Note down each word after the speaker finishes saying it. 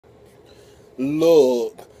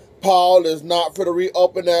Look, Paul is not for to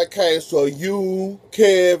reopen that case, so you,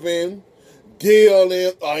 Kevin,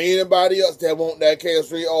 Dylan, or anybody else that want that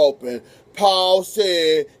case reopened. Paul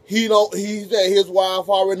said he said his wife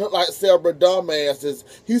already looked like several dumbasses.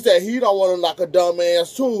 He said he don't want to look like a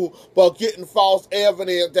dumbass too, but getting false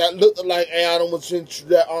evidence that looked like Adam was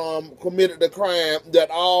that committed the crime, that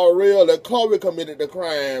all real, that Chloe committed the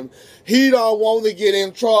crime. He don't want to get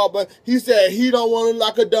in trouble. He said he don't want to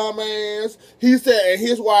look like a dumbass. He said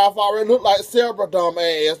his wife already looked like several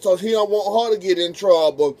dumbass, so he don't want her to get in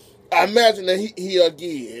trouble. I imagine that he'll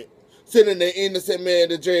get sending the innocent man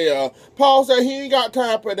to jail. Paul said he ain't got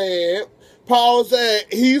time for that. Paul said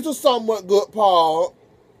he's a somewhat good Paul.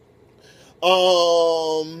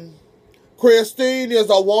 Christine is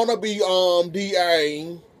a wannabe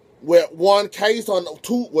DA with one case on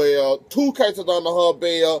two cases under her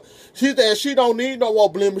belt. She said she don't need no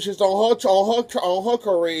more blemishes on her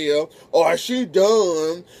career, or she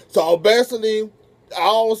done. So basically,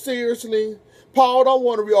 all seriously, Paul don't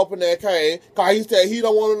want to reopen that case because he said he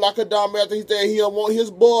don't want to look like a dumbass. He said he don't want his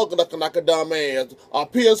bug looking like a dumbass, a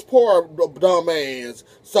piss poor dumbass.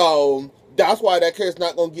 So that's why that case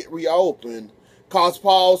not gonna get reopened. Cause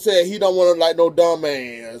Paul said he don't want to look like no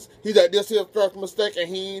dumbass. He said this is his first mistake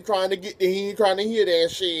and he ain't trying to hear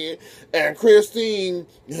that shit. And Christine,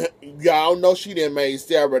 y'all know she done made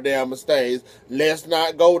several damn mistakes. Let's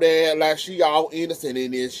not go there like she all innocent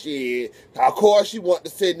in this shit. Of course she want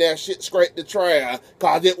to send that shit straight to trial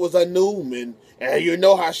cause it was a Newman. And you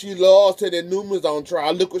know how she loves to the Newmans on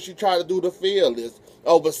trial. Look what she tried to do to Phyllis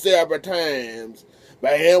over several times.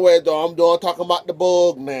 But anyway though, I'm done talking about the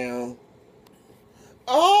bug now.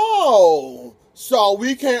 Oh, so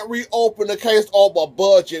we can't reopen the case over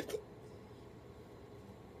budget.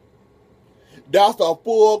 That's a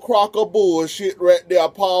full crock of bullshit right there,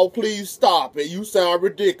 Paul. Please stop it. You sound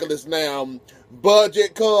ridiculous now.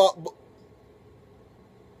 Budget cut.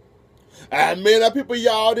 And many people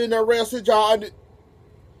y'all didn't arrest y'all.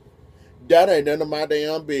 That ain't none of my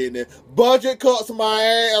damn business. Budget cuts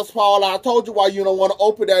my ass, Paul. I told you why you don't want to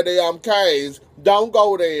open that damn case. Don't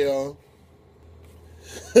go there.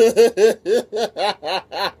 He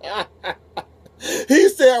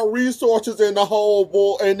said resources in the whole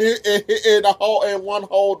voice in one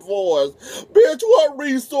whole voice. Bitch, what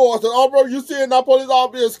resources? Oh, bro, you sitting up on this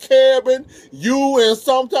office cabin, you and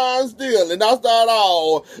sometimes Dylan. That's not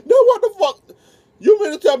all. No, what the fuck? You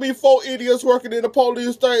mean to tell me 4 idiots working in the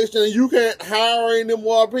police station and you can't hire any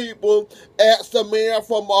more people? Ask the mayor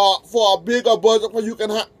for a bigger budget for you can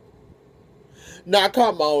hire. Now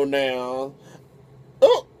come on now.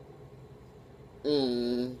 Oh.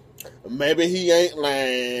 Maybe he ain't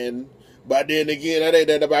lying. But then again, that ain't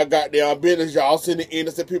that about goddamn business. Y'all sending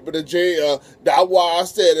innocent people to jail. That's why I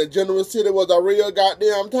said if General City was a real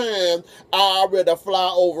goddamn time, I'd rather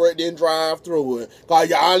fly over it than drive through it. Cause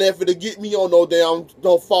y'all ain't finna get me on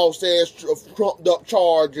no false ass trumped up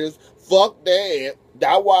charges. Fuck that.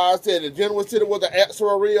 That's why I said if General City was an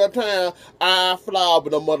actual real time, I'd fly but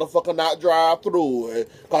the motherfucker not drive through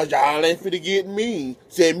it. Cause y'all ain't finna get me.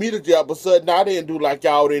 Send me to jail, but sudden I didn't do like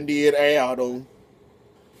y'all done did Adam.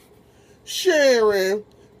 Sharon,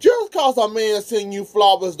 just cause a man send you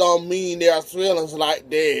flowers don't mean there's feelings like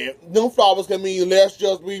that. Them flowers can mean let's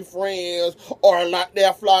just be friends, or like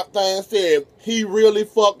that flop thing said, he really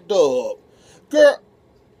fucked up. Girl,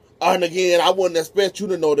 and again, I wouldn't expect you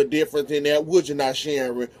to know the difference in that, would you not,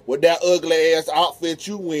 Sharon? With that ugly ass outfit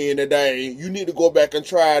you in today, you need to go back and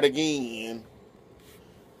try it again.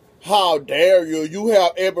 How dare you? You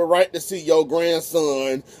have every right to see your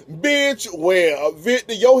grandson. Bitch, well,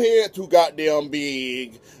 Victor, your head too goddamn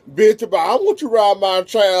big. Bitch, but I want you to ride my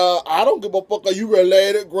child. I don't give a fuck. Are you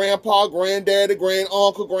related? Grandpa, granddaddy,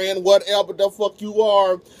 granduncle, whatever the fuck you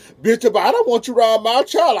are. Bitch, but I don't want you to ride my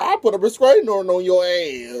child. I'll put a restraining order on your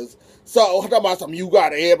ass. So, talking about something, you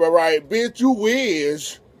got every right. Bitch, you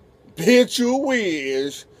wish. Bitch, you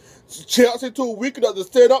wish. Chelsea too weak enough to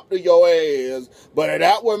sit up to your ass. But if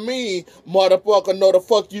that was me, motherfucker, know the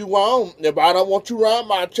fuck you want. If I don't want you around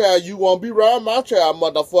my child, you won't be around my child,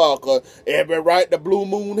 motherfucker. Every right to blue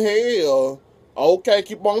moon hell. Okay,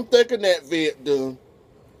 keep on thinking that, Victor.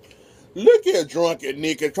 Look at drunken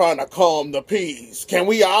Nikki trying to calm the peace. Can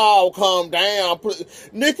we all calm down?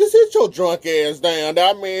 Nikki, sit your drunk ass down.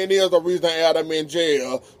 That man is the reason Adam in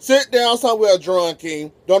jail. Sit down somewhere,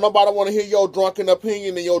 drunken. Don't nobody want to hear your drunken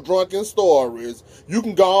opinion and your drunken stories. You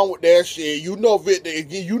can go on with that shit. You know Victor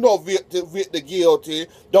guilty.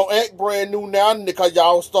 Don't act brand new now because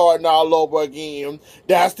y'all starting all over again.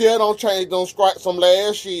 That still don't change, don't scratch from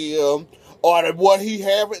last year. Or what he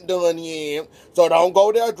haven't done yet. So don't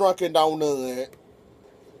go there drunk and don't none.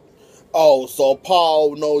 Oh, so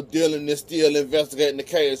Paul knows Dylan is still investigating the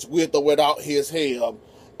case with or without his help.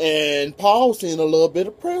 And Paul seemed a little bit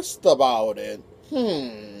depressed about it.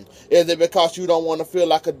 Is it because you don't want to feel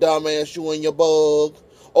like a dumbass you and your bug?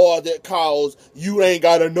 Or is it cause you ain't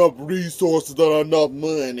got enough resources or enough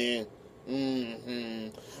money?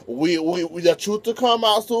 The truth to come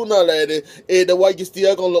out sooner, lady. Either way, you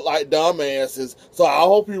still gonna look like dumbasses. So I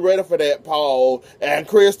hope you're ready for that, Paul. And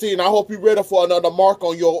Christine, I hope you're ready for another mark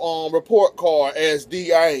on your report card as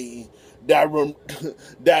DA.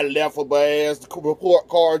 That laughable ass report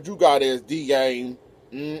card you got as DA.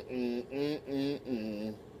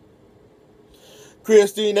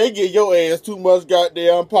 Christine, they give your ass too much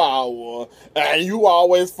goddamn power. And you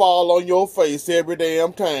always fall on your face every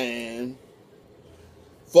damn time.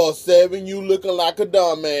 For 7, you looking like a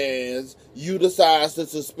dumbass. You decide to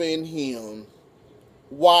suspend him.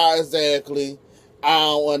 Why exactly? I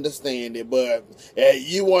don't understand it, but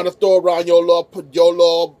you want to throw around your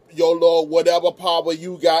little whatever power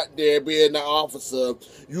you got there being the officer,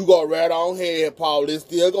 you go right on ahead, Paul. It's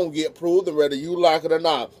still gonna get proven whether you like it or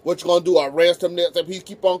not. What you gonna do? Arrest him next if he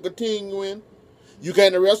keep on continuing? You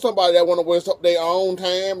can't arrest somebody that want to waste up their own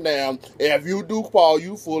time now. If you do, Paul,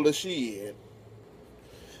 you full of shit.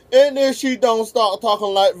 And then she don't start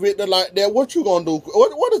talking like Victor like that. What you gonna do?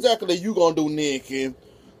 What exactly you gonna do, Nikki?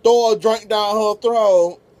 Throw a drink down her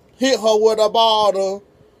throat, hit her with a bottle,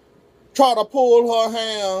 try to pull her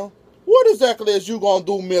hand. What exactly is you gonna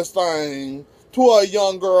do, Miss Thing, to a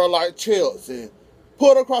young girl like Chelsea?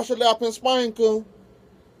 Put her across your lap and spank her?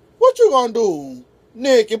 What you gonna do?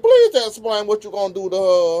 Nikki, please explain what you gonna do to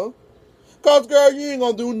her. Cause girl, you ain't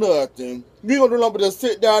gonna do nothing. You ain't gonna do nothing but just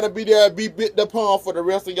sit down and be there and be bit upon for the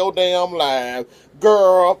rest of your damn life.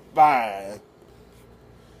 Girl, bye.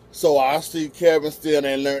 So I see Kevin still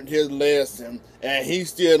ain't learned his lesson, and he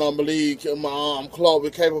still don't believe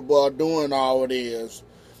Chloe capable of doing all of this.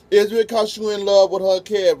 It's because you in love with her,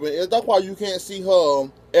 Kevin. Is that why you can't see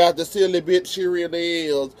her as the silly bitch she really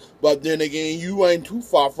is? But then again, you ain't too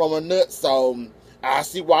far from a nut, so I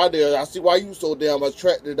see why you so damn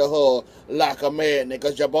attracted to her like a madman,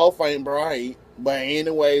 because you both ain't bright. But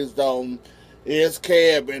anyways, though, it's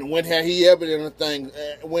Kevin. When have he ever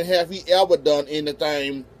done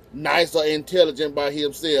anything nice or intelligent by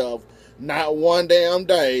himself? Not one damn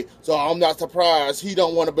day. So I'm not surprised he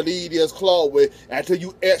don't want to believe it's Chloe until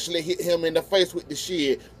you actually hit him in the face with the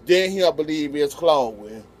shit. Then he'll believe it's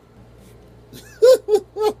Chloe.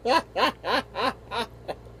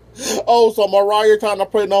 Oh, so Mariah trying to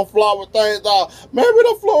play no flower things out. Maybe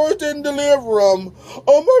the florist didn't deliver them.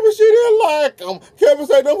 Or maybe she didn't like them. Kevin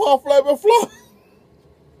said them her flavor flowers.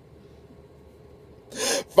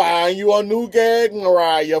 Find you a new gag,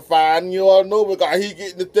 Mariah. Find you a new, because he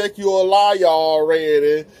getting to think you a liar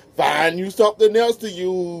already. Find you something else to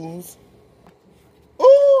use.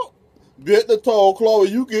 Ooh. Victor told Chloe,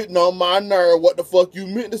 you getting on my nerve. What the fuck you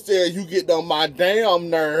meant to say? You getting on my damn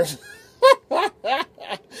nerves.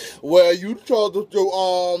 Well, you chose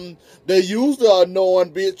to they used the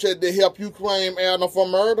annoying bitch to help you claim Anna for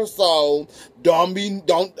murder, so don't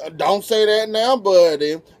say that now,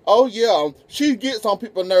 buddy. Oh yeah, she gets on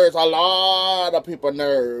people's nerves, a lot of people's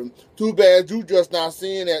nerves. Too bad you just not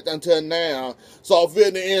seeing that until now. So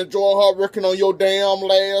finna enjoy her working on your damn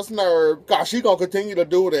last nerve, cause she gonna continue to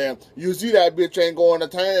do that. You see that bitch ain't going to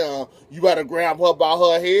town. You better grab her by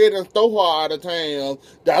her head and throw her out of town.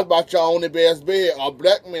 That's about your only best bet, or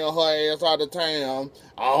blackmail her ass out of town.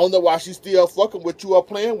 I don't know why she's still fucking with you or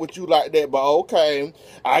playing with you like that, but okay.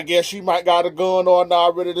 I guess she might got a gun or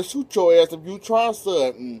not ready to shoot your ass if you try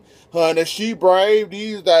something. Honey, she brave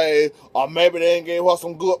these days. Or maybe they ain't gave her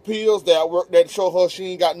some good pills that work that show her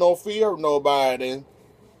she ain't got no fear of nobody.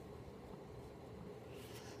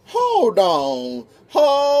 Hold on.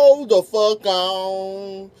 Hold the fuck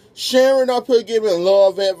on. Sharon up here giving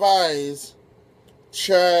love advice.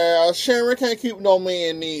 Child, Sharon can't keep no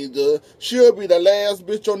man neither. She'll be the last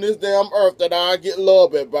bitch on this damn earth that I get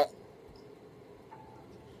love by.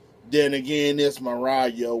 Then again, it's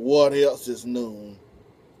Mariah. What else is new?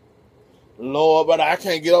 Lord, but I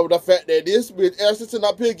can't get over the fact that this bitch actually sitting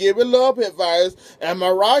up here giving love advice and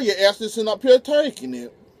Mariah actually sitting up here taking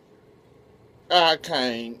it. I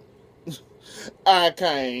can't. I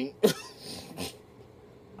can't.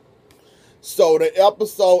 So the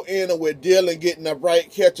episode ended with Dylan getting a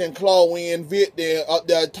break, catching Chloe and Vic there up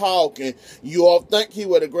there talking. You all think he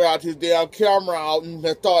would have grabbed his damn camera out and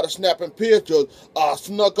started snapping pictures,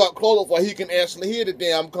 snuck up closer where he can actually hear the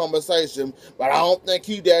damn conversation. But I don't think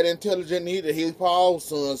he that intelligent either. He's Paul's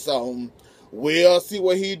son, so we'll see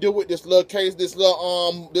what he do with this little case, this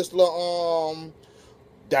little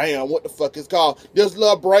damn, what the fuck it's called? This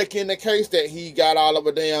little break in the case that he got all of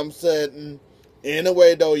a damn sudden.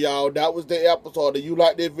 Anyway, though, y'all, that was the episode. If you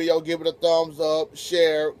like this video, give it a thumbs up,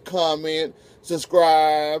 share, comment,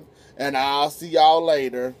 subscribe, and I'll see y'all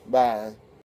later. Bye.